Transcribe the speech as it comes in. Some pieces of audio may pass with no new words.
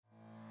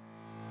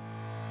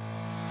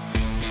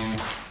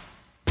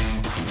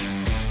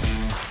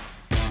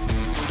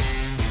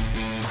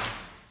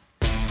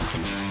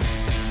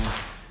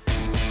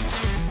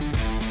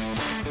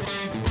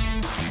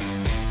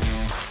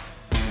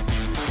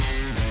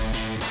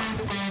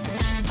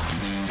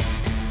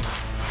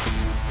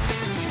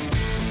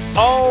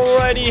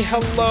Alrighty,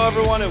 hello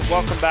everyone, and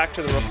welcome back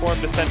to the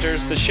Reformed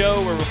Dissenters, the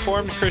show where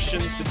Reformed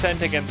Christians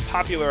dissent against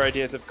popular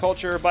ideas of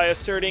culture by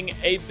asserting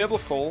a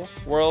biblical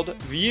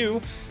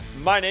worldview.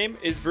 My name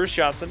is Bruce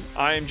Johnson.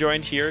 I am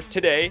joined here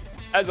today,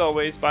 as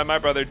always, by my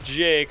brother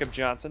Jacob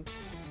Johnson.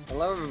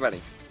 Hello,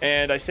 everybody.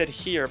 And I said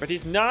here, but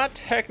he's not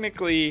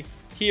technically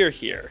here.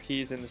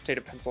 He's in the state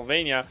of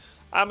Pennsylvania.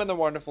 I'm in the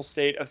wonderful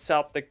state of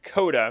South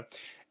Dakota.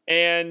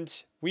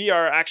 And we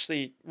are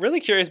actually really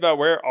curious about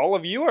where all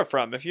of you are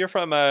from. If you're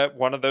from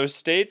one of those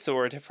states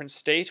or a different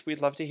state,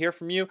 we'd love to hear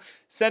from you.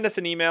 Send us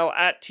an email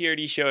at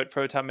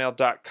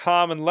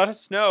trdshow@protonmail.com and let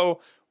us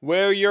know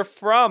where you're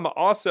from.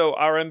 Also,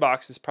 our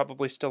inbox is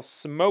probably still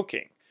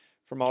smoking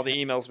from all the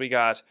emails we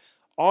got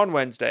on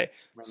Wednesday.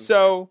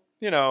 So,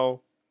 maybe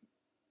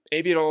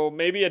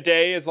a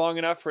day is long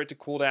enough for it to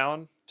cool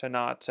down to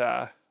not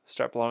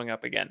start blowing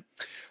up again.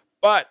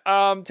 But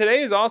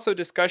today is also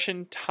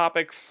Discussion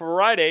Topic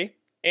Friday,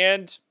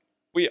 and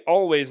we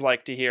always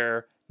like to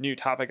hear new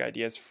topic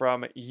ideas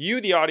from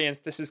you, the audience.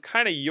 This is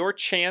kind of your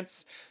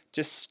chance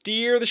to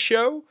steer the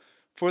show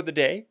for the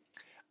day.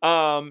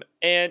 And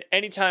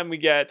anytime we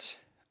get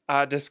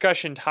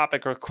discussion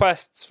topic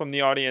requests from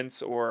the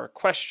audience or a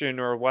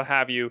question or what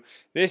have you,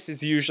 this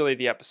is usually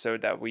the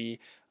episode that we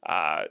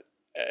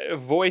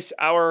voice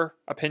our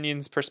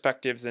opinions,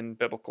 perspectives, and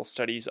biblical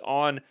studies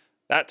on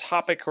that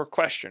topic or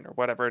question or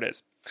whatever it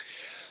is.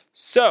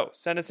 So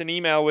send us an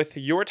email with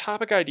your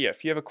topic idea.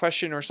 If you have a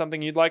question or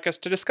something you'd like us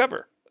to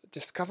discuss.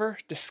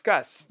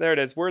 There it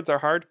is. Words are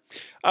hard.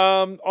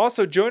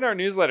 Also, join our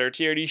newsletter,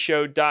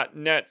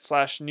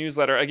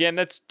 trdshow.net/newsletter. Again,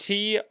 that's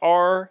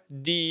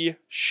TRD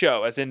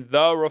show, as in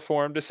the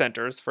Reformed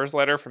Dissenters. First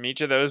letter from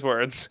each of those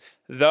words.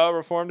 The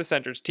Reformed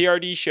Dissenters,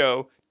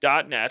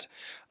 TRDshow.net.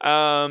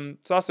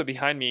 It's also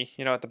behind me,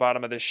 at the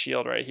bottom of this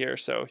shield right here.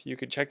 So you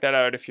can check that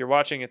out. If you're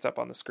watching, it's up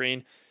on the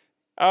screen.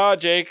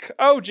 Jake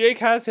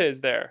has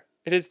his there.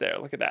 It is there.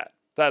 Look at that.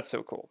 That's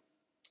so cool.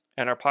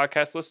 And our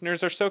podcast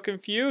listeners are so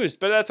confused,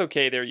 but that's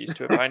okay. They're used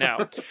to it by now.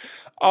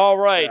 All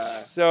right.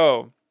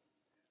 So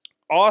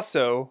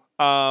also,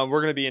 we're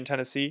going to be in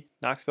Tennessee,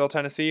 Knoxville,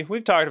 Tennessee.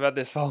 We've talked about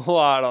this a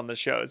lot on the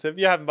show. So if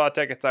you haven't bought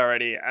tickets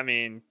already,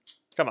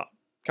 come on.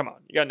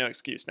 You got no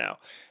excuse now.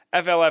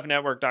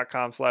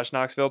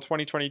 flfnetwork.com/Knoxville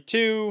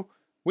 2022.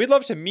 We'd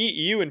love to meet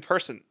you in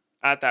person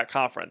at that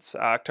conference,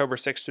 October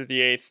 6th through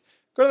the 8th.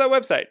 Go to that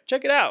website.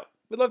 Check it out.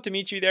 We'd love to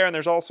meet you there, and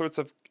there's all sorts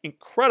of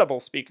incredible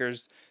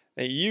speakers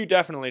that you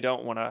definitely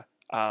don't want to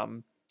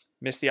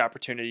miss the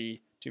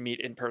opportunity to meet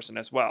in person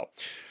as well,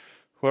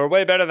 who are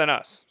way better than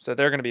us, so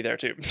they're going to be there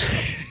too.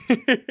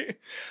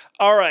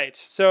 All right,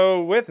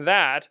 so with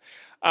that,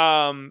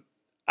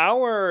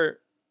 our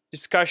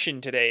discussion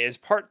today is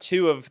part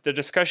 2 of the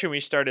discussion we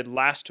started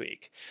last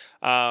week.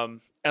 And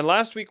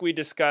last week we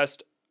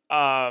discussed,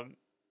 what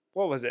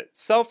was it?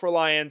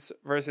 Self-reliance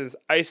versus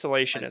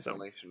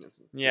isolationism.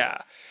 Yeah.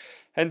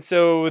 And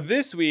so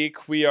this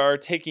week we are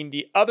taking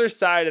the other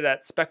side of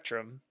that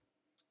spectrum,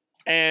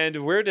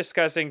 and we're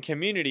discussing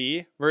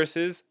community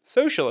versus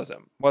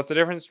socialism. What's the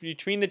difference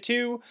between the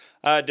two?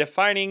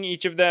 Defining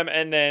each of them,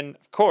 and then,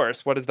 of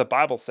course, what does the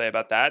Bible say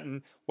about that?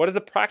 And what is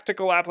a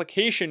practical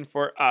application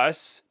for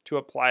us to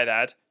apply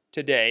that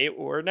today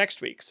or next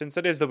week, since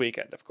it is the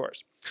weekend, of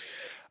course.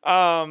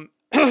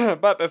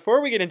 But before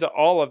we get into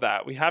all of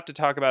that, we have to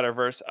talk about our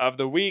verse of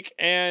the week.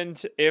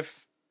 And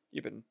if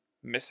you've been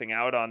missing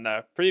out on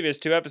the previous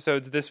 2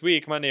 episodes this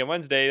week, Monday and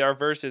Wednesday, our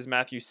verse is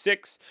Matthew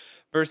 6,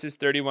 verses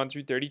 31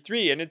 through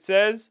 33. And it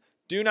says,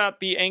 "Do not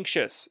be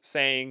anxious,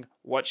 saying,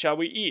 'What shall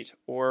we eat?'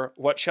 or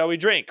 'What shall we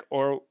drink?'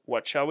 or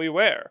 'What shall we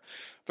wear?'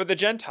 For the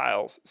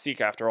Gentiles seek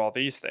after all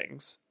these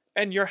things,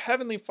 and your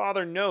heavenly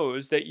Father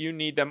knows that you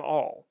need them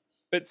all.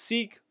 But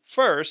seek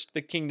first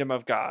the kingdom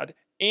of God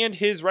and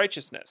his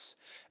righteousness,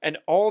 and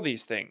all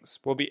these things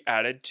will be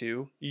added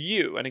to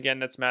you." And again,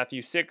 that's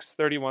Matthew 6,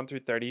 31 through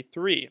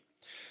 33.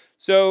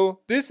 So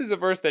this is a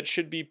verse that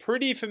should be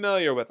pretty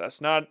familiar with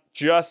us, not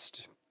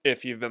just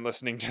if you've been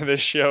listening to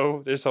this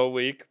show this whole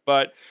week,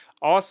 but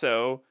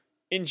also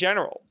in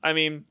general.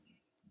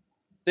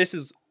 This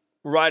is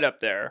right up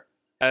there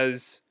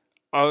as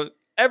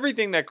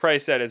everything that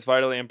Christ said is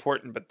vitally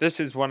important, but this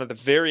is one of the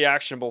very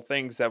actionable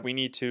things that we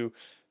need to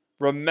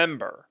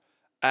remember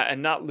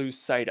and not lose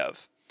sight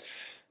of.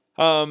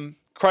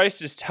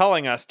 Christ is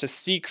telling us to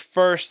seek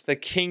first the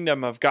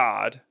kingdom of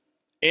God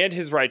and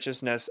his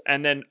righteousness,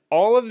 and then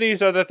all of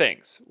these other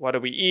things, what do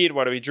we eat,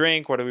 what do we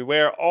drink, what do we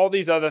wear, all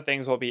these other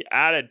things will be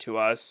added to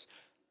us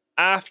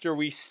after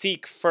we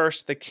seek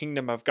first the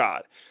kingdom of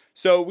God.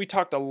 So we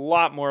talked a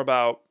lot more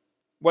about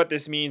what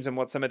this means and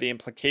what some of the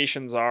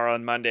implications are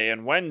on Monday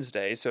and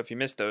Wednesday. So if you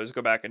missed those,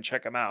 go back and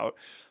check them out.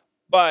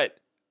 But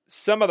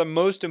some of the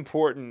most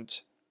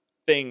important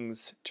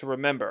things to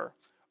remember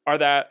are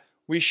that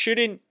we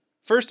shouldn't,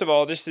 first of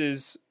all, this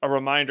is a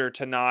reminder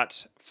to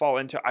not fall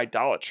into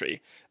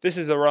idolatry. This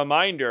is a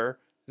reminder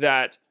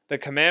that the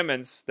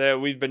commandments,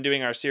 that we've been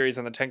doing our series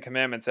on the 10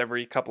 Commandments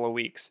every couple of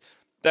weeks,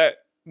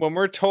 that when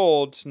we're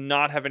told to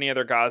not have any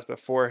other gods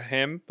before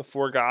him,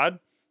 before God,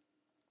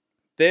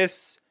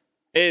 this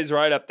is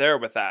right up there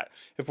with that.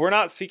 If we're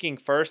not seeking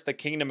first the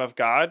kingdom of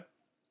God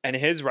and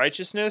his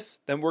righteousness,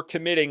 then we're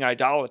committing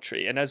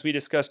idolatry. And as we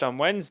discussed on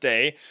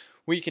Wednesday,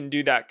 we can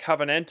do that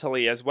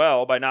covenantally as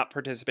well by not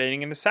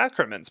participating in the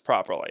sacraments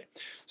properly.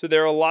 So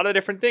there are a lot of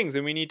different things,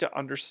 and we need to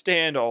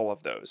understand all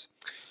of those.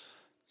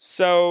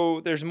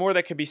 So there's more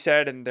that could be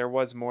said, and there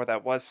was more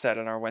that was said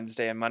in our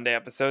Wednesday and Monday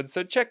episodes,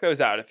 so check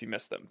those out if you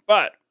missed them.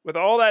 But with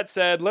all that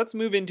said, let's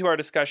move into our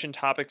discussion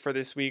topic for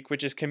this week,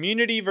 which is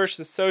community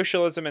versus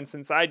socialism. And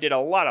since I did a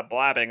lot of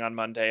blabbing on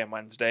Monday and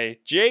Wednesday,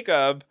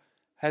 Jacob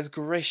has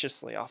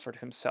graciously offered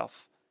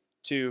himself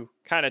to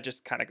kind of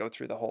go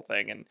through the whole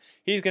thing, and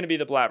he's going to be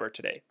the blabber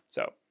today.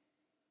 So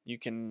you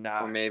can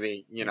or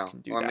maybe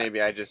that.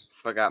 Maybe I just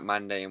forgot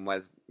Monday and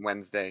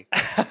Wednesday.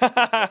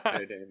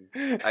 I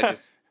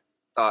just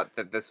thought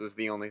that this was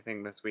the only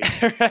thing this week.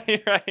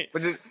 right.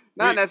 Which is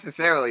not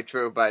necessarily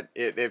true, but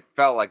it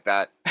felt like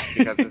that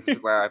because this is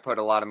where I put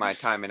a lot of my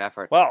time and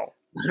effort. Well,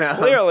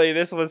 clearly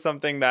this was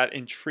something that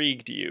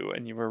intrigued you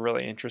and you were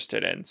really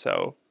interested in.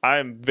 So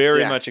I'm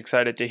very much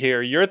excited to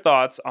hear your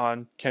thoughts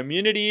on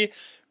community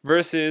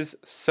versus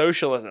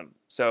socialism.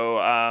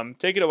 So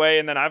take it away,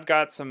 and then I've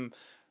got some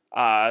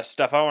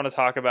stuff I want to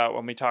talk about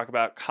when we talk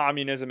about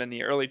communism in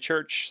the early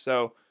church.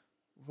 So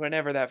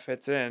whenever that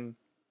fits in,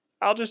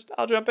 I'll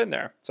jump in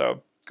there.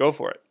 So go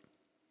for it.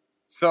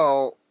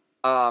 So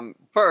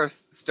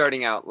first,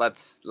 starting out,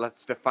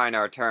 let's define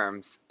our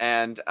terms,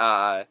 and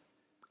I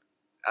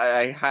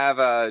have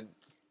a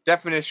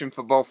definition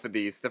for both of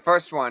these. The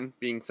first one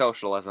being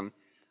socialism,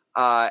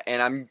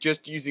 and I'm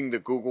just using the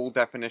Google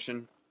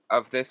definition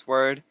of this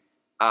word,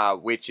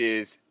 which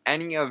is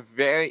any of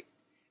various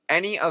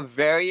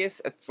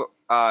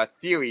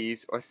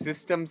theories or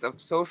systems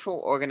of social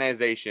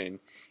organization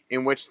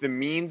in which the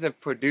means of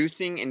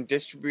producing and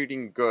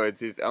distributing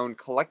goods is owned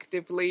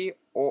collectively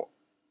or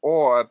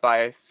by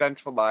a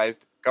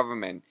centralized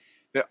government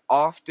that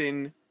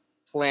often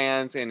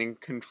plans and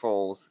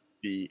controls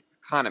the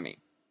economy.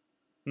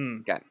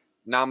 Again,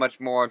 not much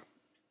more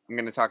I'm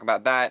going to talk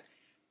about that,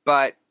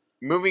 but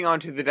moving on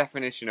to the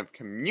definition of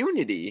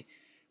community,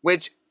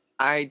 which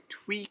I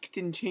tweaked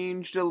and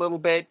changed a little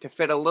bit to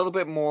fit a little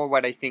bit more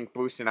what I think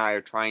Bruce and I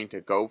are trying to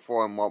go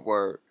for and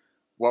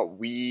what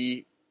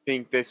we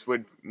think this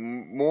would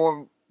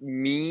more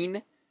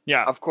mean.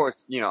 Yeah. Of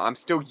course, I'm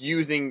still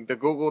using the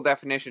Google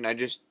definition. I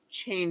just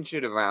changed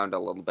it around a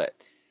little bit.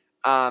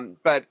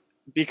 But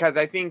because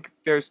I think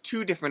there's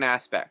two different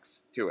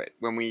aspects to it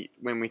when we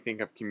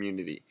think of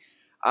community.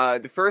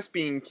 The first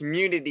being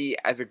community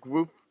as a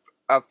group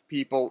of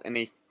people in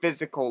a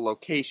physical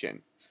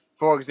location.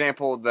 For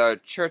example, the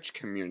church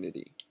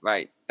community,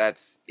 right?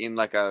 That's in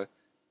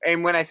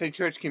and when I say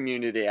church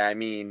community, I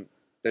mean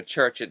the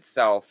church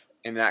itself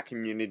in that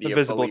community, the of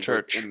visible believers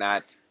church. In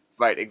that,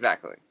 right?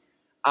 Exactly.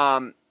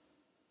 But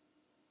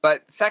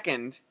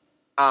second,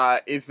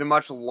 is the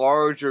much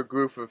larger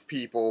group of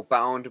people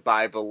bound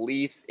by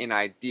beliefs and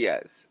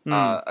ideas.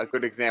 A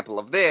good example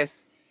of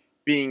this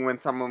being when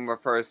someone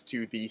refers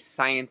to the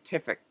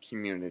scientific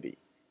community.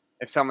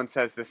 If someone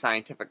says the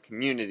scientific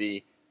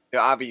community, they're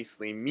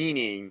obviously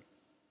meaning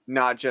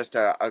not just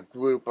a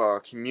group or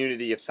a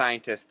community of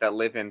scientists that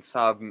live in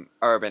some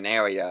urban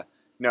area.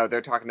 No,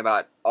 they're talking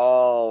about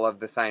all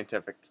of the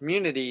scientific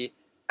community,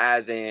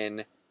 as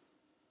in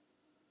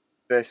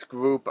this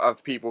group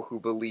of people who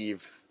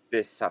believe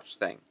this such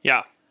thing.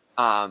 Yeah.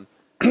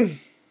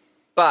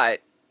 But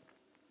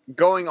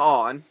going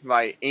on,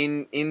 right,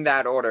 in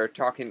that order,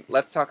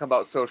 let's talk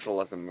about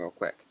socialism real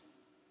quick.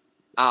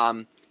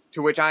 To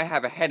which I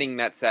have a heading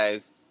that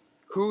says,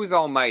 who's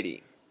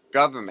almighty,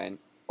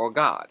 government or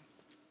God?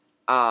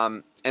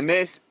 And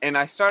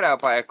I start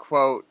out by a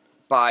quote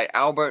by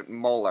Albert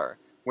Mohler,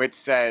 which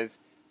says,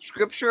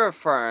 Scripture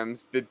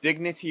affirms the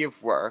dignity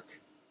of work,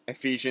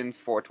 Ephesians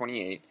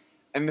 4:28,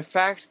 and the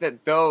fact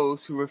that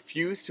those who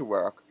refuse to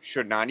work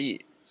should not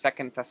eat,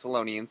 2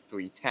 Thessalonians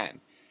 3:10.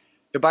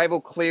 The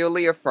Bible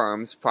clearly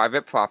affirms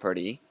private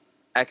property,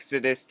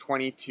 Exodus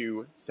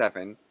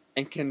 22:7,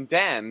 and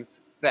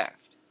condemns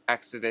theft,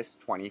 Exodus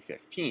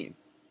 20:15,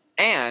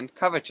 and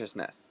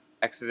covetousness,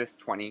 Exodus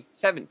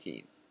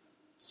 20:17.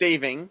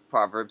 Saving,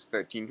 Proverbs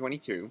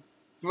 13:22,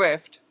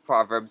 thrift,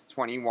 Proverbs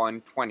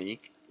 21:20,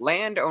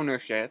 land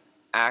ownership,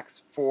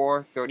 Acts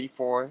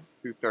 4:34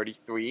 through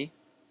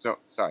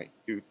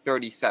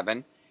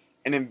 37,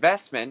 and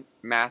investment,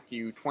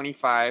 Matthew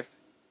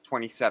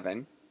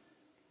 25:27,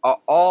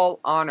 are all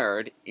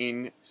honored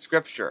in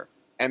Scripture,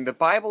 and the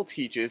Bible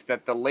teaches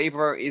that the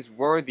laborer is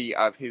worthy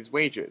of his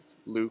wages,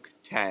 Luke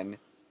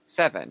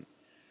 10:7.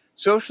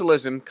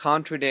 Socialism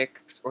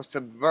contradicts or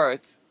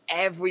subverts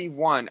every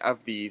one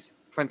of these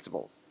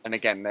principles. And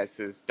again, this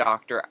is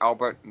Dr.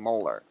 Albert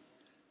Mohler.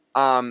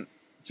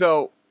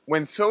 So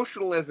when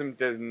socialism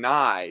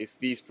denies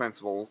these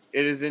principles,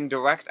 it is in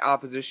direct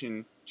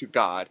opposition to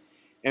God,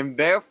 and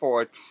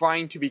therefore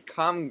trying to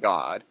become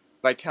God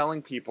by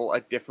telling people a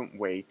different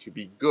way to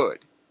be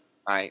good.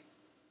 Right?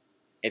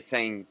 It's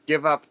saying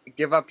give up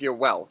your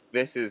wealth.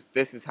 This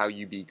is how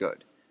you be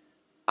good.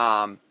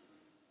 And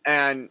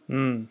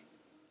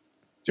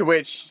To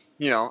which,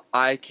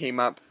 I came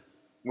up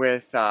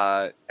with,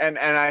 and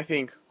I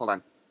think, hold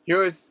on,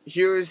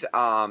 here's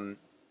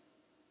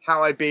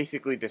how I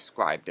basically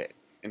described it,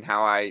 and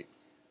how I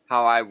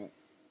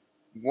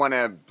want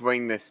to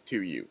bring this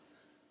to you.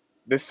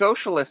 The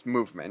socialist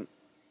movement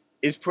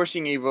is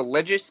pushing a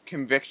religious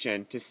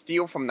conviction to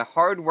steal from the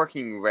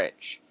hard-working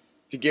rich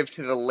to give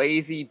to the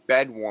lazy,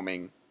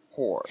 bed-warming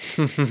poor.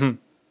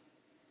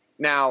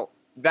 Now,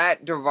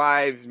 that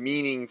derives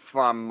meaning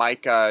from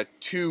Micah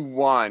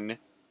 2:1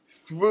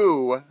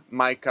 through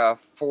Micah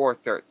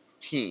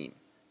 4:13.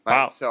 Right?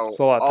 Wow, So there's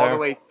a lot all there. the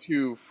way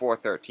to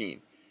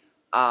 4:13.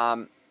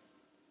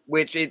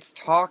 Which it's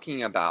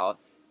talking about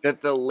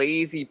that the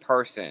lazy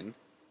person,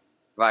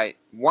 right,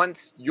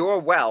 wants your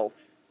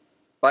wealth,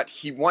 but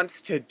he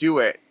wants to do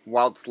it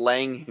whilst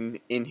laying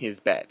in his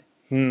bed,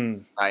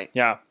 right?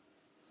 Yeah.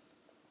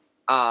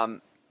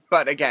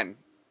 But again,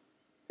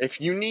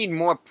 if you need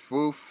more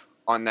proof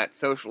on that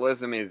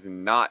socialism is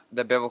not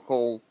the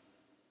biblical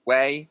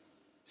way,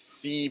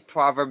 see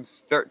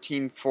Proverbs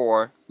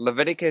 13:4,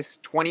 Leviticus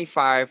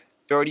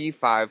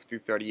 25:35 through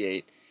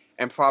 38,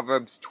 and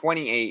Proverbs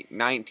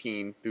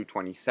 28:19 through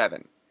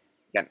 27.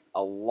 Again,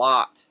 a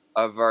lot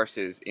of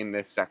verses in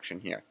this section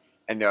here,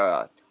 and there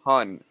are a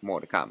ton more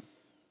to come.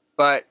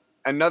 But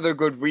another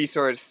good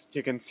resource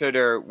to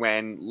consider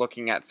when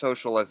looking at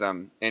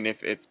socialism, and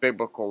if it's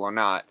biblical or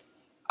not,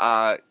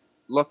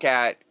 look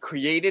at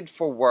Created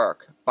for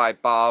Work by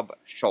Bob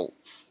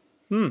Schultz.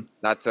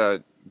 That's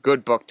a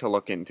good book to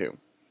look into.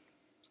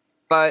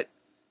 But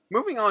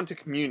moving on to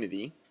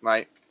community,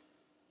 right?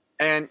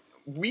 And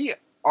we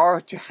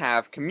are to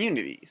have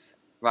communities,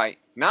 right?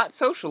 Not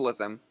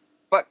socialism,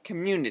 but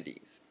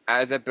communities,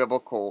 as the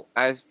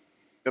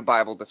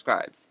Bible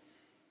describes.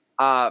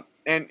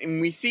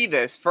 And we see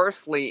this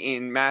firstly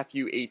in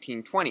Matthew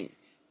 18:20.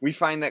 We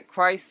find that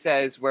Christ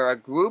says, where a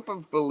group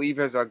of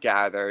believers are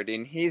gathered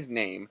in his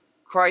name,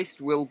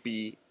 Christ will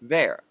be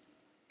there.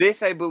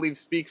 This, I believe,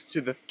 speaks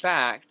to the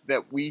fact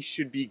that we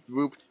should be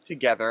grouped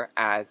together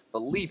as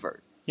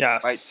believers.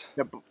 Yes.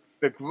 Right?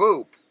 The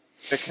group,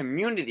 the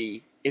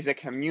community, is a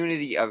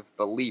community of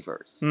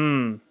believers.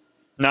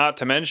 Not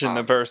to mention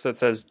the verse that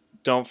says,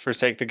 don't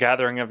forsake the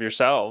gathering of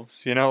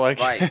yourselves.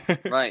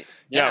 Right.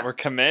 Yeah, we're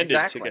commanded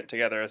exactly. to get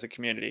together as a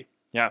community.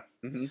 Yeah.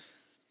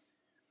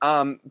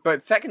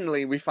 But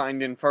secondly, we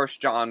find in 1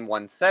 John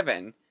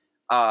 1:7,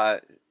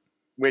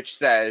 which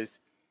says,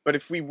 but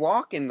if we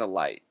walk in the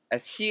light,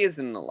 as he is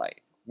in the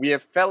light, we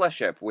have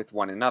fellowship with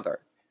one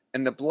another,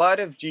 and the blood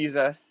of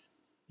Jesus,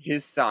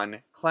 his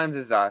Son,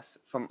 cleanses us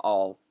from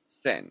all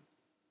sin.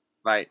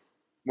 Right?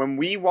 When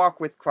we walk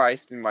with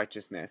Christ in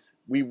righteousness,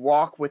 we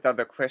walk with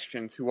other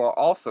Christians who are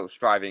also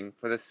striving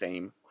for the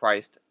same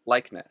Christ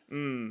likeness.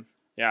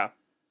 Yeah.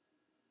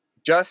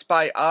 Just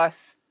by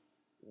us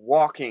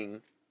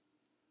walking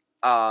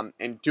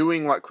and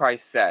doing what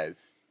Christ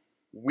says,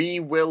 we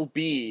will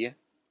be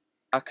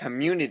a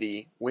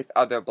community with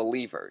other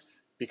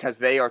believers because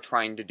they are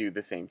trying to do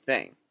the same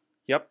thing.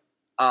 Yep.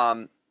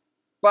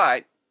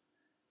 But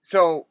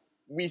so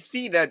we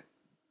see that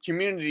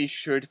community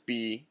should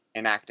be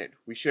enacted.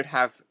 We should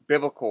have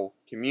biblical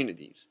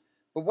communities.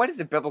 But what is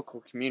a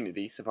biblical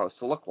community supposed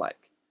to look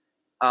like?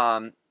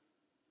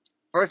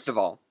 First of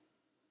all,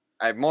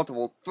 I have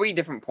 3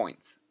 different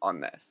points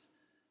on this.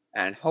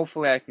 And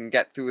hopefully I can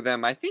get through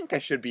them. I think I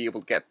should be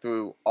able to get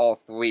through all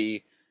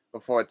 3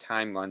 before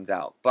time runs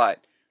out. But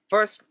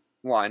first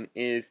one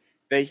is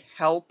they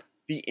help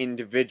the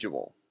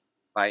individual,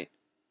 right?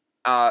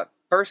 1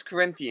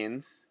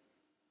 Corinthians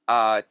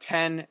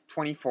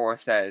 10:24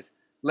 says,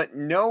 let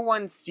no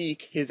one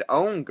seek his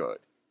own good,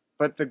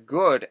 but the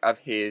good of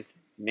his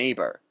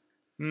neighbor.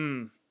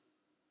 End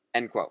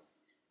quote.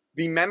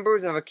 The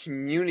members of a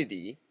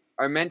community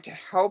are meant to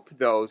help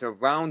those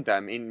around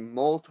them in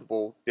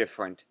multiple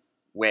different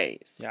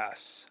ways.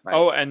 Yes. Right?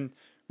 Oh, and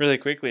really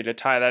quickly to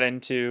tie that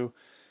into,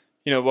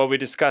 what we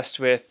discussed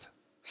with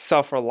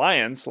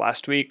self-reliance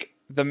last week,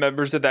 the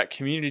members of that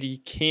community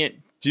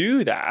can't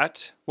do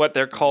that, what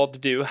they're called to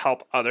do,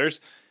 help others,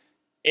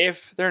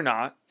 if they're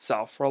not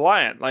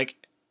self-reliant.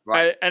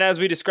 Right. And as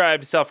we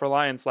described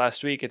self-reliance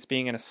last week, it's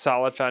being in a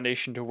solid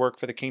foundation to work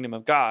for the kingdom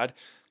of God.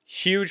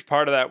 Huge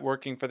part of that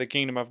working for the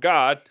kingdom of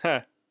God,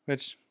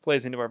 which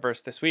plays into our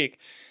verse this week,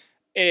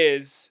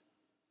 is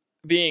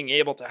being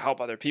able to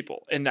help other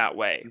people in that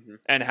way.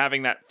 And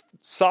having that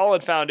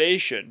solid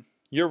foundation,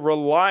 you're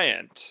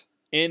reliant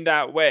in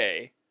that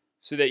way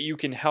so that you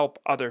can help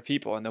other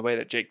people in the way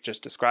that Jake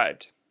just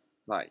described.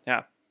 Right.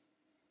 Yeah.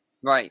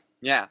 Right.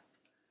 Yeah.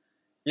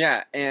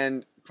 Yeah.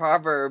 And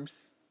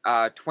Proverbs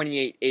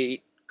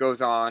 28:8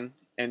 goes on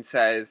and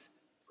says,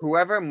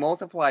 whoever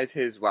multiplies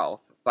his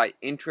wealth by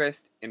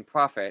interest and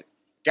profit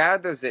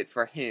gathers it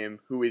for him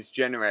who is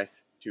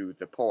generous to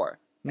the poor.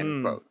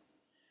 End quote.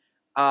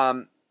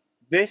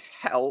 This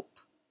help,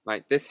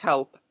 right? This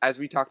help, as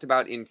talked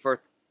about in 1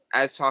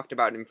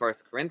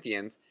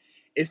 Corinthians,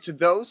 is to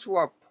those who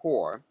are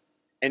poor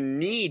and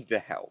need the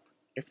help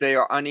if they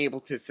are unable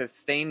to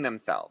sustain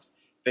themselves.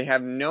 They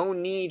have no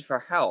need for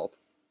help.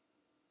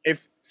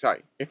 if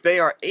they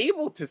are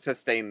able to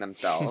sustain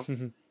themselves,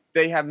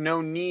 they have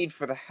no need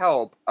for the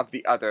help of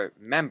the other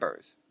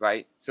members,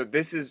 right? So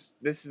this is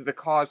the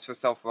cause for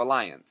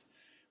self-reliance.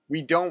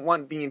 We don't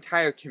want the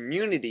entire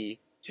community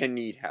to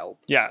need help.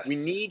 Yes. We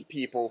need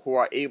people who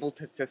are able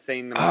to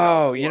sustain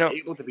Oh, themselves, who are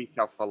able to be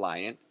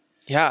self-reliant,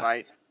 yeah.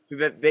 right? So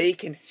that they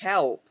can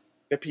help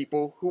the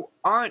people who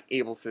aren't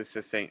able to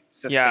sustain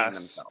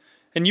themselves.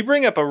 And you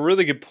bring up a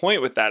really good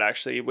point with that,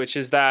 actually, which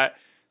is that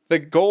the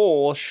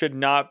goal should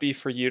not be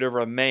for you to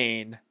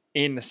remain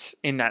in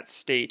that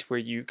state where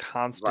you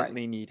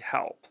constantly need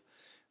help.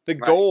 The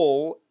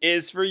goal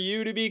is for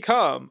you to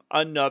become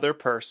another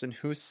person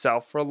who's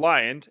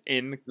self-reliant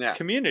in the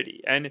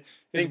community and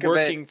is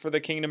working for the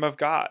kingdom of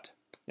God.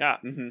 Yeah.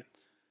 Mm-hmm.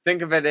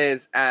 Think of it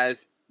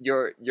as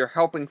you're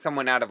helping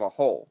someone out of a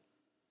hole.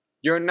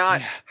 You're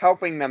not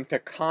helping them to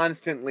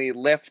constantly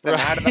lift them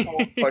out of the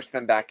hole, push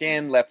them back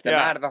in, lift them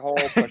out of the hole,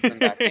 push them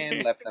back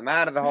in, lift them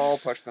out of the hole,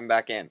 push them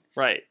back in.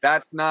 Right.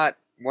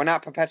 We're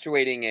not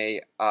perpetuating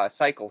a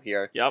cycle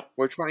here. Yep.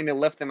 We're trying to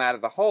lift them out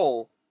of the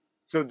hole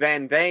so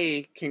then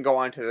they can go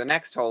on to the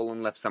next hole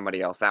and lift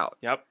somebody else out.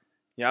 Yep.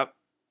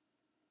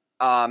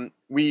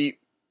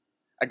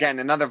 Again,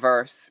 another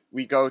verse,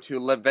 we go to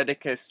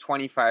Leviticus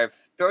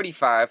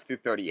 25:35 through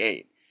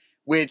 38.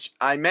 Which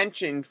I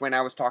mentioned when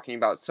I was talking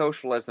about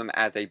socialism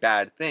as a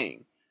bad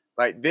thing.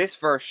 Right? This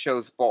verse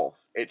shows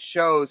both. It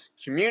shows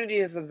community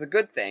as a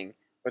good thing,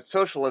 but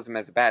socialism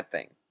as a bad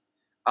thing.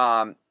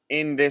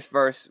 In this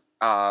verse,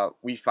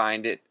 we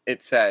find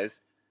it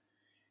says,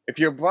 if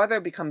your brother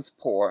becomes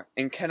poor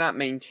and cannot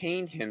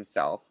maintain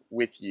himself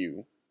with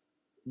you,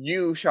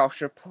 you shall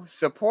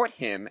support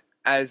him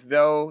as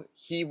though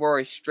he were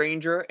a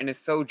stranger and a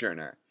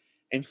sojourner,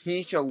 and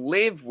he shall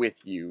live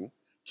with you.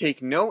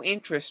 Take no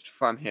interest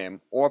from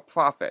him or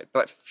profit,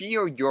 but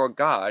fear your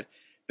God,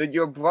 that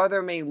your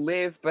brother may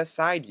live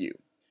beside you.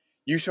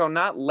 You shall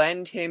not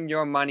lend him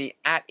your money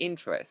at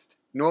interest,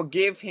 nor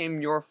give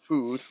him your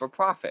food for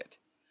profit.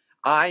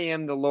 I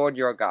am the Lord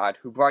your God,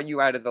 who brought you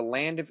out of the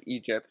land of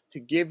Egypt to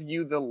give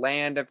you the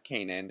land of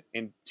Canaan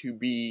and to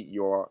be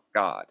your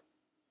God.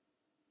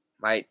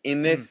 Right?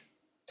 In this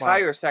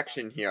entire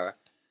section here,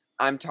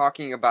 I'm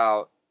talking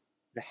about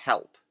the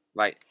help,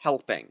 right?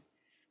 Helping.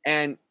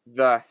 And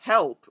the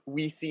help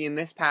we see in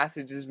this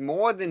passage is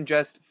more than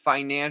just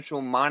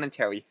financial,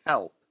 monetary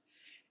help.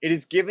 It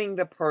is giving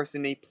the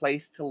person a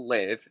place to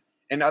live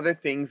and other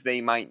things they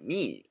might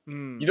need.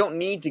 You don't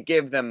need to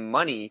give them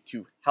money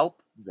to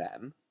help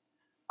them.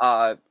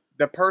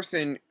 The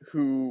person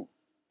who,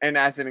 and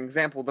as an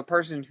example, the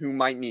person who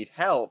might need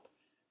help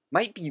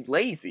might be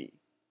lazy.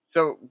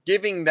 So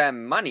giving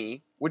them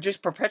money would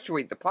just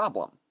perpetuate the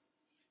problem.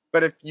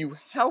 But if you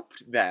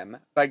helped them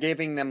by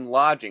giving them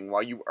lodging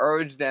while you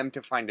urge them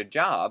to find a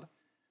job,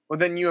 well,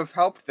 then you have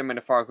helped them in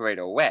a far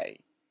greater way.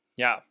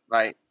 Yeah.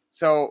 Right?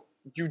 So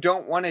you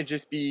don't want to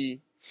just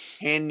be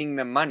handing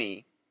them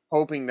money,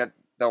 hoping that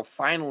they'll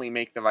finally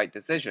make the right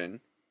decision,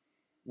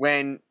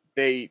 when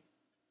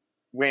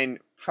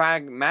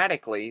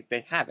pragmatically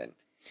they haven't.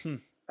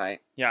 Right?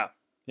 Yeah.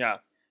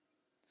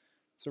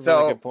 It's a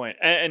really good point.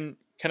 And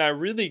can I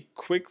really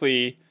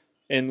quickly,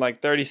 in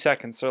like 30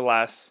 seconds or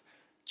less,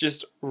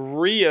 just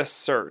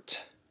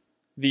reassert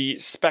the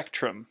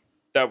spectrum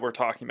that we're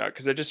talking about?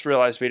 Because I just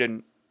realized we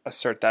didn't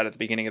assert that at the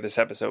beginning of this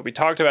episode. We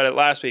talked about it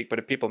last week, but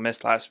if people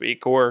missed last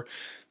week, or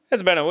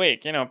it's been a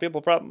week,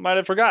 people probably might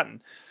have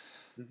forgotten.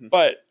 Mm-hmm.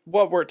 But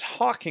what we're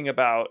talking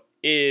about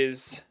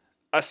is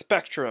a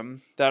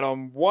spectrum that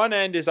on one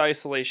end is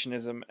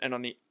isolationism and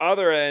on the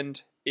other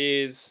end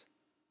is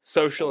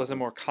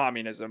socialism or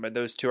communism. And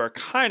those two are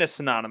kind of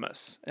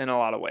synonymous in a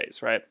lot of ways,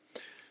 right?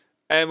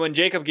 And when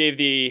Jacob gave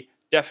the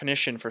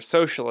definition for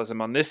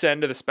socialism on this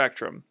end of the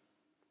spectrum,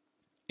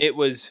 it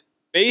was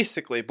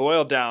basically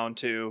boiled down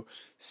to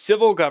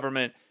civil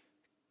government,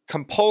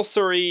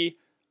 compulsory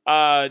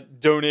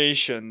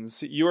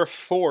donations. You are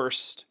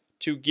forced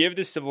to give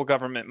the civil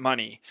government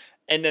money,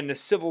 and then the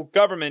civil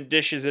government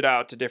dishes it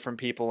out to different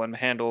people and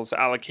handles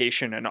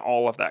allocation and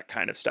all of that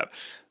kind of stuff.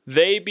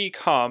 They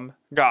become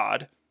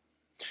God.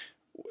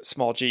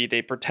 Small g,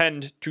 they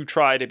pretend to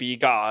try to be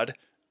God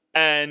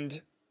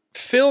and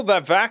fill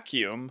that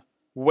vacuum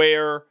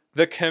where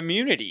the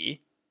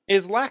community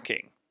is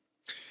lacking.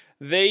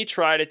 They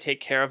try to take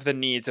care of the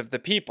needs of the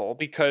people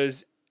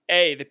because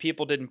A, the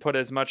people didn't put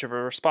as much of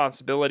a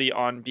responsibility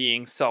on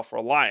being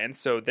self-reliant,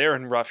 so they're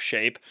in rough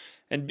shape.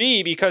 And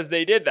B, because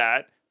they did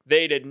that,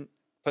 they didn't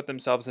put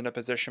themselves in a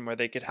position where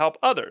they could help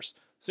others.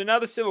 So now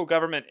the civil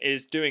government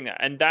is doing that,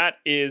 and that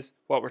is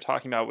what we're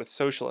talking about with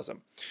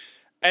socialism.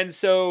 And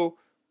so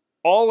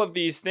all of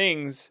these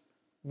things,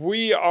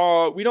 we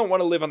don't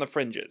want to live on the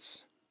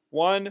fringes.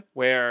 One,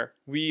 where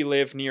we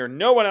live near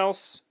no one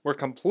else, we're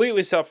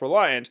completely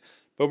self-reliant,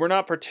 but we're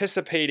not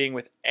participating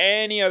with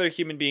any other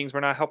human beings, we're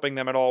not helping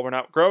them at all, we're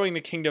not growing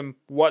the kingdom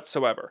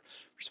whatsoever.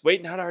 We're just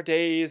waiting out our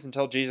days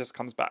until Jesus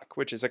comes back,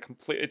 which is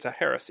it's a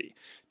heresy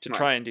to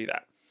try and do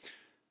that.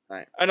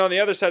 Right. And on the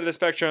other side of the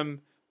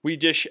spectrum, we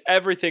dish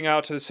everything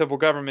out to the civil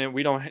government,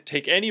 we don't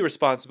take any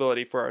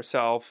responsibility for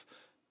ourselves,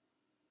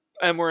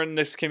 and we're in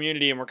this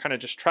community and we're kind of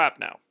just trapped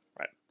now,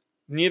 right?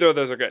 Neither of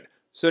those are good.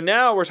 So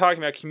now we're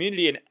talking about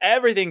community, and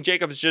everything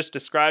Jacob's just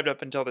described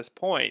up until this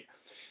point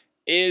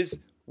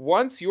is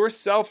once you're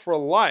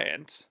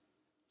self-reliant,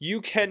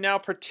 you can now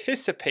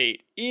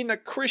participate in a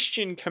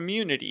Christian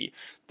community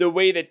the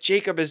way that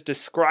Jacob is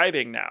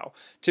describing now,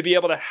 to be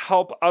able to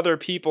help other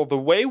people the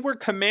way we're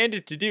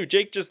commanded to do.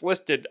 Jake just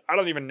listed, I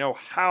don't even know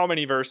how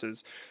many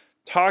verses,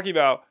 talking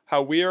about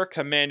how we are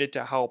commanded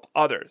to help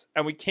others.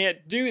 And we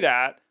can't do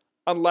that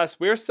unless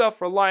we're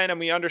self-reliant and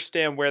we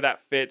understand where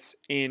that fits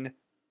in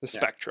the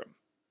spectrum.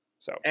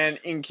 So, and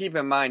keep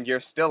in mind,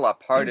 you're still a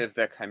part of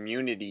the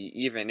community,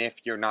 even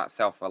if you're not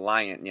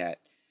self-reliant yet.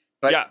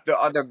 But the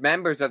other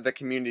members of the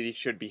community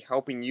should be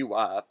helping you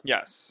up.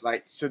 Yes.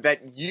 Right? So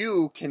that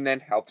you can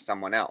then help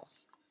someone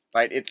else.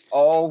 Right? It's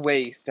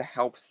always to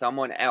help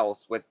someone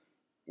else with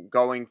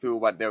going through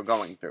what they're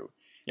going through.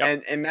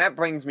 Yep. And that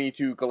brings me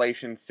to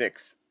Galatians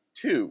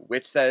 6:2,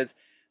 which says,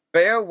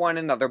 bear one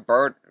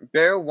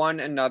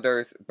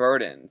another's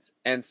burdens,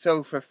 and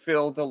so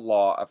fulfill the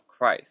law of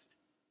Christ.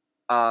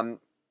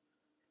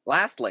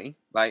 Lastly,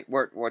 right,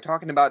 we're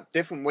talking about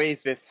different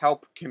ways this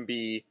help can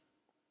be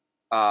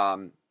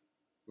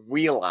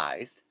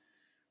realized.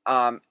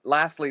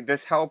 Lastly,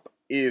 this help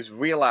is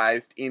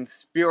realized in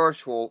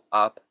spiritual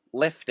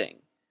uplifting.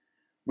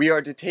 We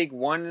are to take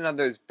one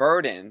another's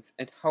burdens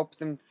and help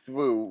them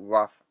through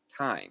rough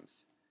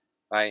times,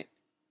 right?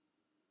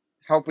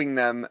 Helping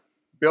them,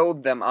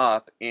 build them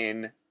up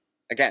in,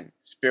 again,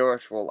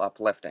 spiritual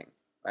uplifting,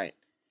 right?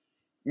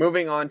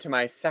 Moving on to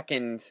my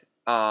second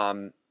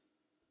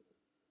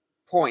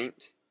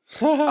point.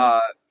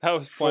 That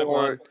was point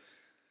one.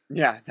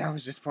 Yeah, that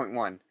was just point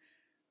one.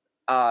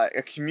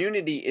 A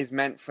community is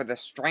meant for the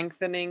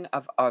strengthening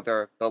of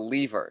other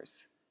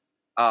believers.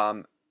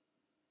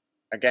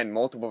 Again,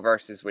 multiple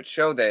verses which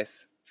show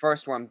this.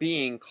 First one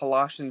being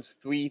Colossians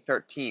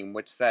 3:13,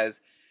 which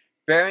says,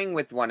 bearing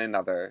with one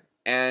another,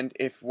 and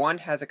if one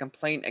has a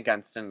complaint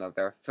against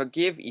another,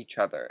 forgive each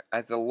other,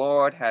 as the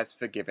Lord has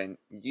forgiven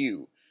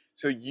you.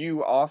 So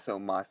you also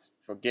must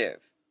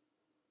forgive.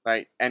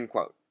 Right? End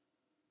quote.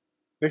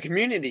 The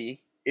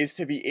community is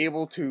to be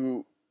able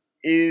to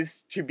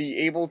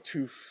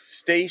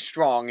stay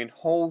strong and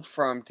hold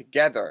firm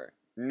together,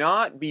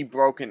 not be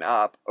broken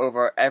up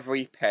over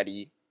every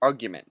petty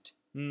argument.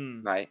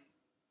 Right?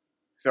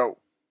 So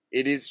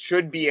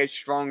should be a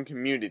strong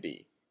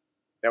community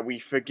that we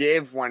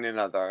forgive one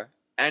another.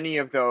 Any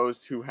of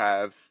those who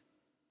have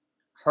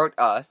hurt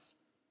us,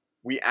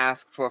 we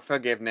ask for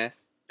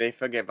forgiveness, they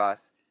forgive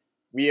us.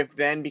 We have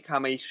then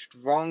become a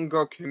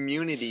stronger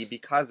community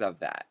because of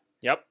that.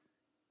 Yep.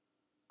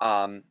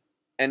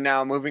 And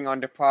now moving on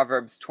to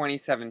Proverbs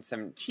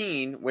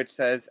 27:17, which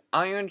says,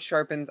 iron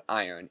sharpens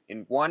iron,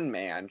 and one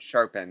man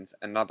sharpens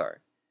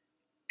another.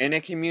 In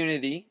a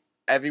community,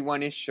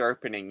 everyone is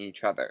sharpening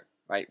each other,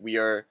 right? We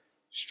are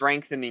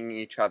strengthening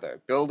each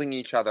other, building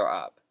each other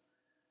up.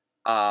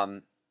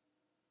 And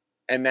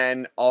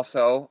then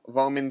also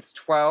Romans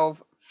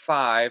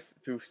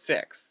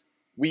 12:5-6.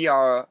 We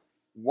are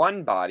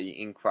one body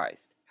in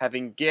Christ,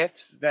 having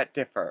gifts that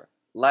differ.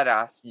 Let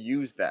us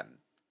use them.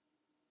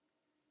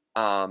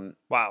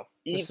 Wow,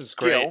 this is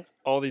great.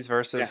 All these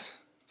verses. Yeah.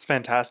 It's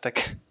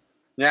fantastic.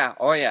 Yeah,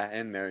 oh yeah,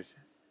 and there's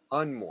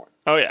more.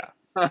 Oh yeah.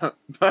 But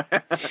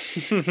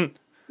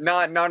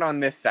not on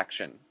this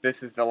section.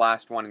 This is the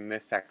last one in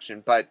this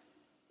section, but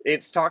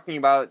it's talking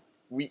about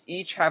we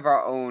each have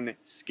our own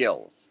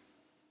skills,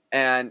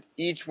 and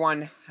each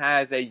one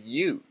has a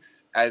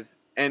use,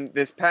 and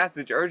this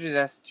passage urges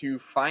us to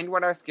find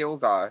what our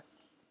skills are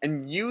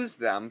and use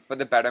them for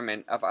the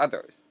betterment of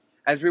others.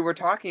 As we were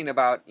talking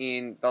about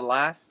in the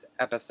last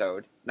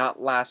episode,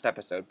 not last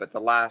episode, but the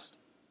last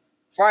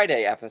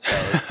Friday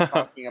episode,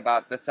 talking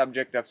about the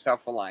subject of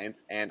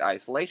self-reliance and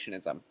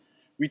isolationism,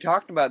 we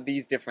talked about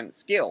these different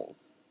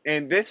skills.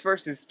 And this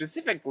verse is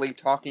specifically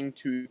talking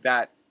to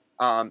that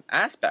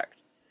aspect,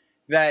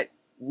 that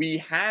we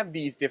have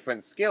these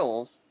different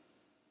skills,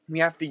 we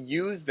have to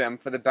use them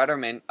for the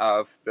betterment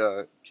of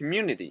the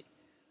community.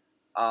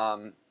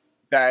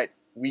 That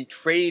we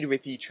trade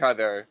with each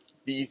other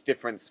these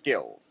different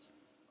skills.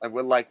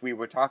 Like we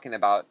were talking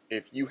about,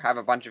 if you have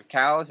a bunch of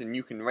cows and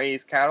you can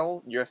raise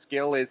cattle, your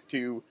skill is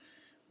to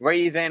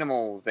raise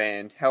animals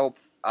and help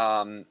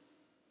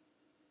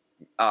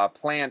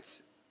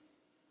plant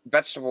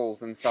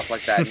vegetables and stuff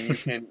like that, and you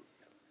can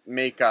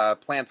make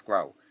plants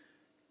grow,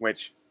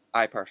 which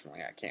I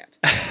personally can't.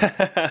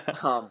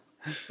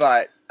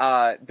 But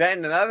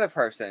then another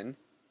person,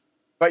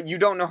 but you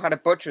don't know how to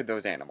butcher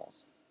those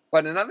animals.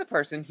 But another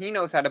person, he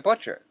knows how to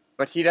butcher,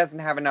 but he doesn't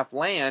have enough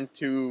land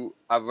to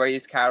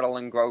raise cattle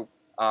and grow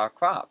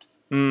crops.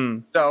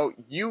 So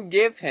you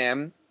give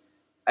him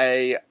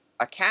a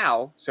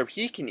cow so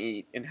he can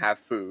eat and have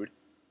food,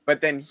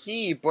 but then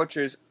he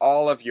butchers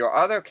all of your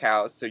other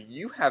cows so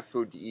you have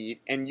food to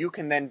eat, and you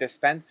can then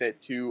dispense it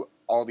to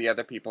all the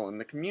other people in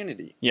the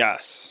community.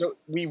 Yes. So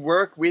we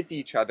work with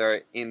each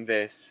other in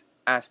this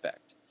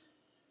aspect.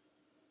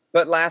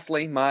 But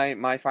lastly,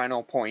 my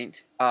final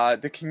point,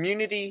 the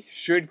community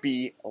should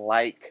be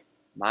like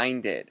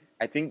minded.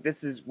 I think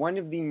this is one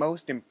of the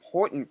most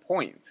important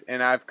points,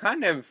 and I've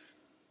kind of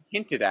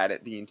hinted at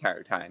it the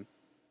entire time,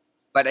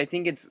 but I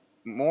think it's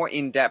more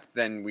in depth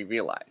than we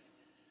realize.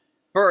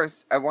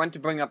 First, I want to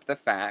bring up the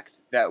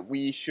fact that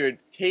we should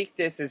take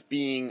this as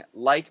being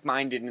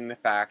like-minded in the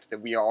fact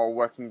that we are all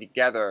working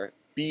together,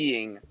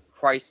 being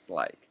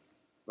Christ-like,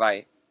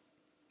 right?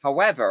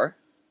 However,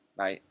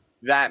 right,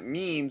 that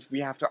means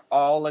we have to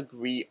all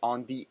agree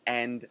on the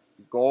end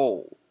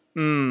goal.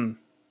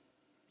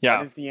 Yeah.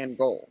 What is the end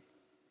goal?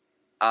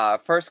 1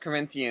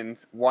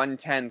 Corinthians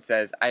 1:10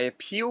 says, I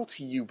appeal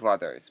to you,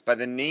 brothers, by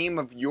the name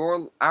of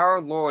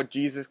our Lord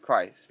Jesus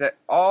Christ, that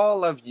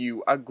all of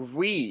you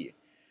agree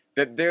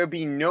that there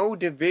be no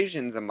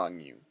divisions among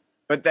you,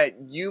 but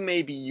that you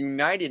may be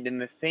united in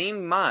the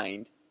same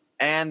mind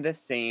and the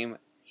same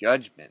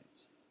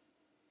judgment.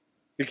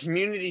 The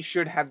community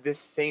should have this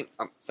same...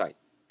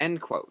 end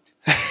quote.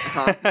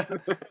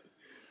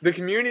 The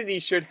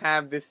community should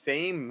have the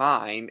same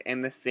mind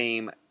and the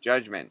same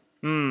judgment.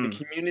 The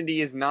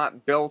community is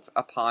not built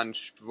upon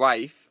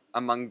strife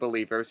among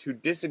believers who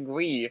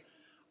disagree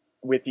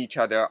with each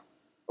other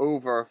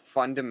over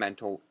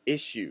fundamental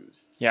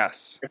issues.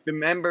 Yes. If the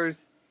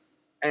members...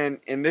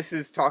 And this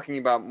is talking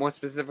about more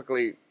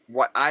specifically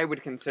what I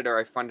would consider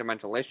a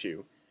fundamental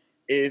issue,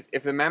 is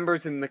if the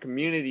members in the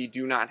community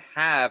do not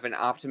have an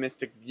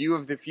optimistic view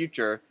of the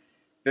future,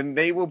 then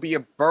they will be a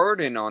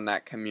burden on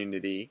that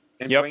community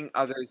and bring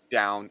others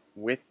down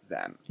with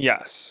them.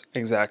 Yes,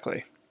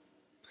 exactly.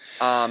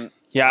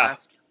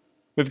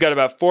 We've got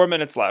about 4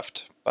 minutes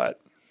left, but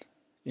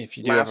if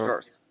you do last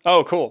verse.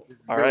 Oh, cool.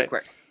 All really right.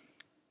 Quick.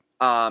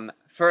 1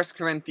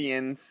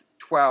 Corinthians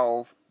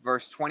 12,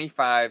 verse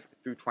 25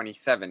 through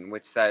 27,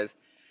 which says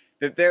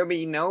that there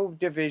be no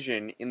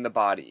division in the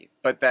body,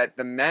 but that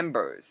the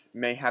members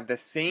may have the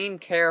same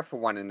care for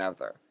one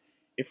another.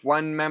 If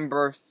one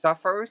member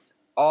suffers,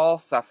 all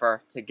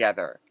suffer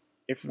together.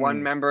 If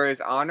one member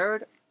is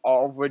honored,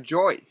 all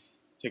rejoice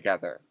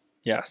together.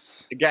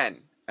 Yes.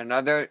 Again,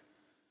 another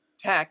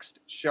text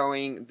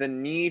showing the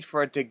need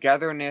for a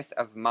togetherness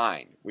of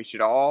mind. We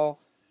should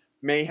all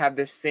may have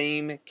the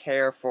same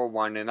care for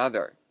one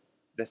another.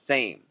 The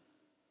same.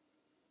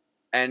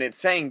 And it's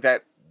saying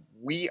that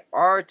we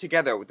are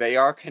together. They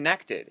are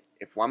connected.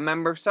 If one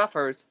member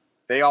suffers,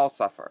 they all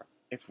suffer.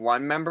 If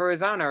one member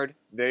is honored,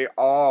 they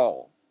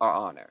all are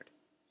honored.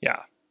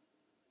 Yeah.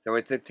 So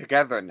it's a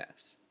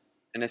togetherness.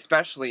 And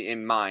especially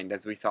in mind,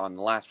 as we saw in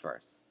the last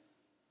verse.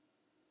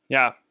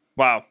 Yeah.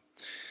 Wow.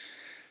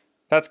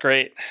 That's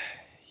great.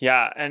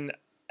 Yeah. And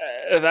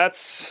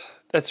that's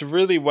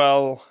really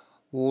well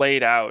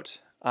laid out.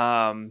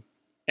 And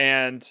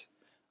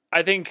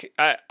I think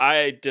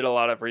I did a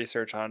lot of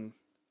research on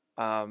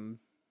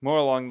more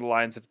along the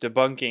lines of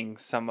debunking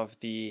some of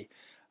the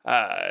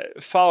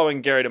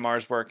following Gary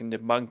DeMar's work and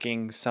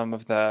debunking some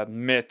of the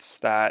myths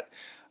that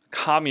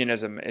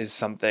communism is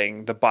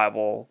something the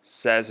Bible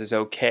says is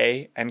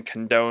okay and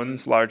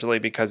condones, largely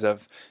because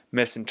of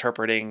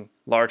misinterpreting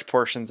large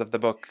portions of the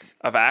book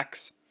of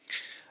Acts.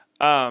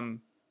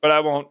 But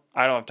I don't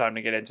have time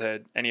to get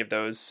into any of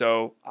those,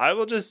 so I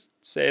will just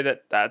say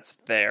that that's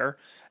there.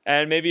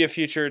 And maybe a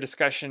future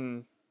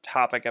discussion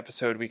topic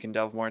episode, we can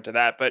delve more into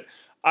that. But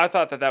I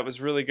thought that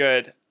was really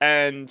good.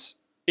 And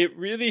it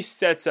really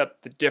sets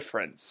up the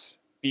difference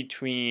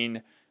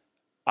between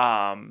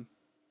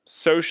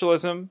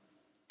socialism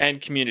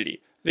and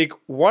community. I think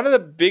one of the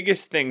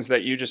biggest things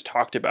that you just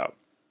talked about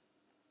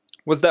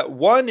was that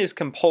one is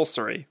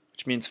compulsory,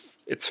 which means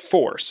it's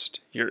forced.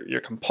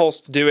 You're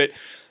compulsed to do it,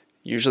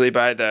 usually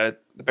by the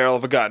barrel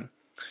of a gun.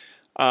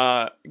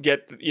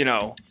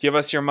 Give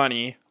us your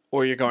money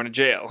or you're going to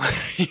jail,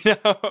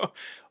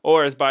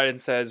 or as Biden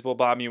says, we'll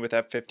bomb you with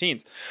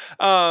F-15s.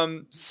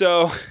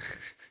 So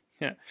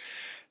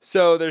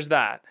there's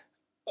that.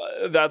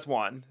 That's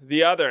one.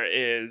 The other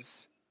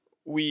is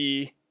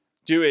we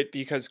do it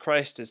because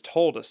Christ has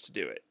told us to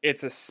do it.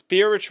 It's a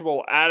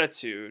spiritual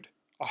attitude,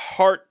 a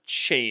heart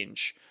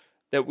change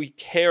that we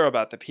care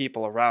about the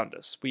people around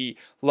us. We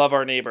love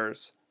our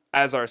neighbors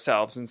as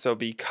ourselves. And so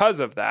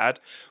because of that,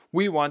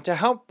 we want to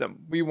help them.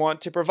 We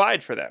want to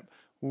provide for them.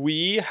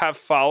 We have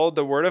followed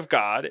the word of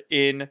God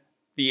in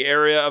the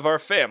area of our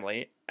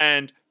family,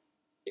 and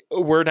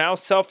we're now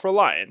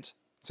self-reliant.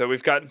 So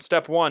we've gotten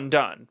step one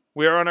done.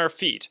 We're on our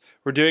feet.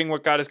 We're doing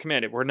what God has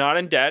commanded. We're not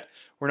in debt.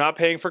 We're not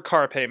paying for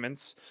car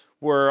payments.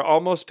 We're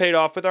almost paid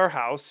off with our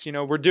house.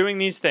 We're doing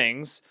these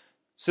things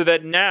so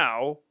that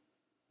now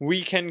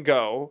we can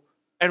go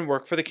and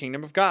work for the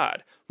kingdom of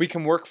God. We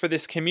can work for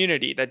this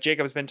community that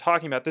Jacob's been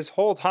talking about this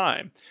whole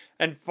time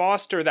and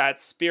foster that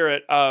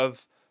spirit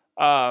of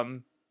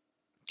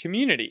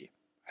community,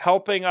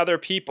 helping other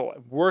people,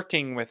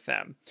 working with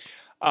them.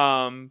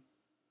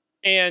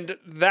 And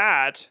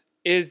that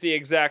is the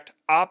exact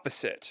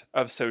opposite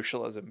of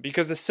socialism,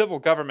 because the civil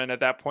government at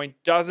that point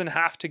doesn't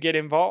have to get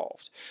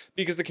involved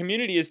because the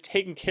community is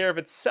taking care of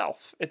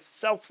itself. It's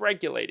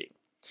self-regulating.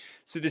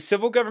 So the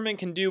civil government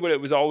can do what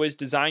it was always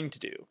designed to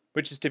do,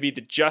 which is to be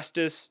the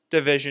justice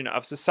division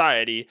of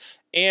society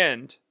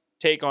and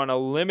take on a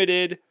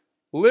limited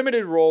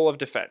limited role of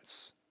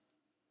defense.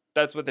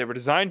 That's what they were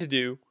designed to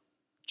do.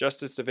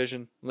 Justice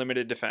Division,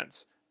 limited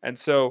defense. And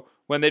so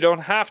when they don't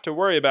have to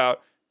worry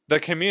about the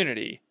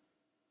community,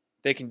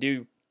 they can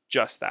do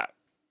just that.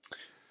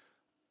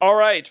 All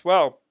right.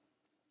 Well,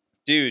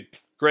 dude,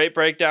 great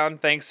breakdown.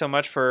 Thanks so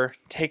much for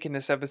taking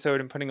this episode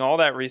and putting all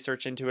that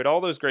research into it,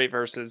 all those great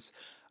verses.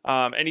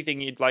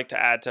 Anything you'd like to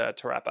add to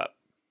wrap up?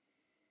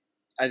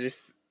 I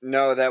just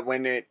know that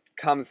when it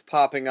comes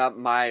popping up,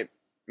 my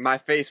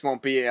face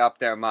won't be up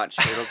there much.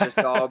 It'll just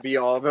all be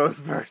all those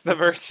verses. The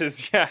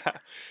verses, yeah.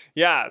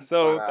 Yeah,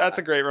 so that's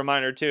a great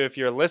reminder too. If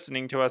you're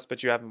listening to us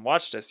but you haven't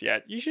watched us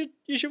yet, you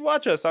should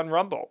watch us on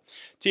Rumble.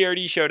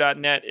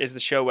 trdshow.net is the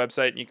show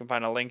website, and you can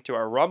find a link to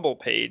our Rumble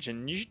page.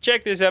 And you should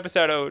check this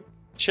episode out.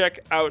 Check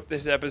out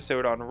this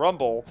episode on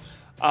Rumble,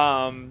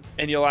 and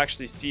you'll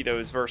actually see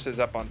those verses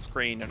up on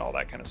screen and all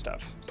that kind of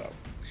stuff. So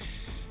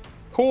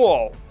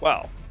cool.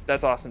 Well,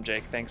 that's awesome,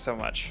 Jake. Thanks so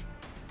much.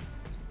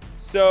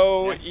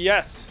 So,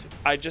 yes,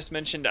 I just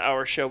mentioned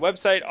our show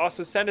website.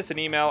 Also, send us an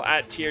email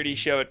at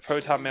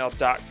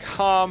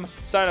trdshow@protonmail.com.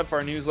 Sign up for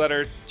our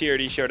newsletter,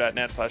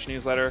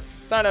 trdshow.net/newsletter.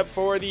 Sign up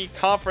for the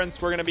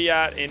conference we're going to be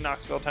at in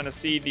Knoxville,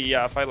 Tennessee,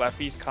 the Fight Laugh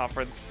Feast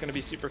conference. It's going to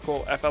be super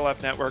cool.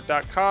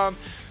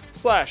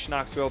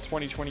 flfnetwork.com/Knoxville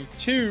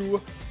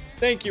 2022.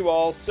 Thank you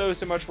all so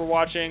much for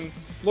watching.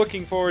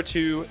 Looking forward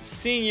to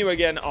seeing you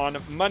again on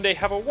Monday.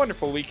 Have a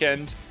wonderful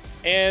weekend.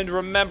 And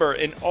remember,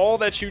 in all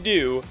that you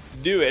do,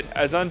 do it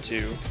as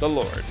unto the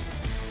Lord.